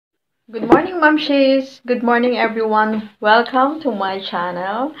Good morning, Mamshis. Good morning, everyone. Welcome to my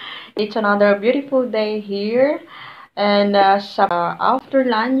channel. It's another beautiful day here. And after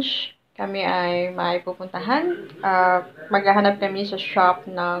lunch, kami ay may pupuntahan. Maghahanap kami sa shop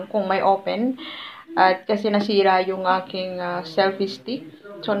ng kung may open. At kasi nasira yung aking selfie stick.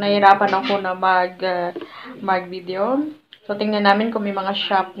 So, nahirapan ako na mag-video. So, tingnan namin kung may mga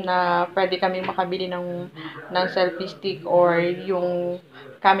shop na pwede kami makabili ng selfie stick or yung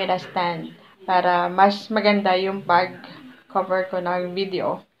camera stand para mas maganda yung pag-cover ko ng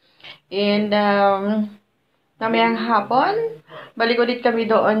video. And, mamayang hapon, balik ulit kami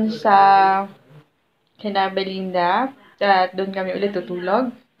doon sa kina Belinda at doon kami ulit tutulog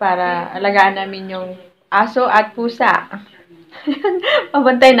para alagaan namin yung aso at pusa.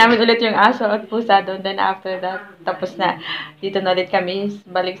 Pabantay namin ulit yung aso at pusa doon. Then after that, tapos na. Dito na ulit kami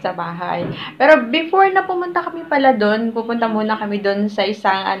balik sa bahay. Pero before na pumunta kami pala doon, pupunta muna kami doon sa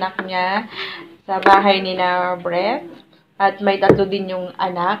isang anak niya sa bahay ni na Brett. At may tatlo din yung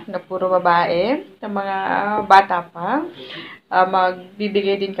anak na puro babae, na mga bata pa.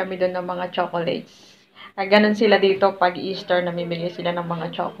 Magbibigay din kami doon ng mga chocolates. Ganun sila dito pag Easter, namimili sila ng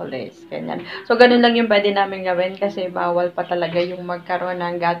mga chocolates. Ganyan. So, ganun lang yung pwede namin gawin kasi bawal pa talaga yung magkaroon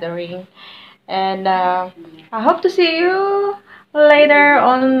ng gathering. And I hope to see you later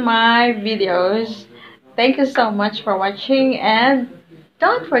on my videos. Thank you so much for watching and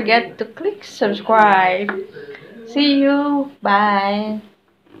don't forget to click subscribe. See you. Bye.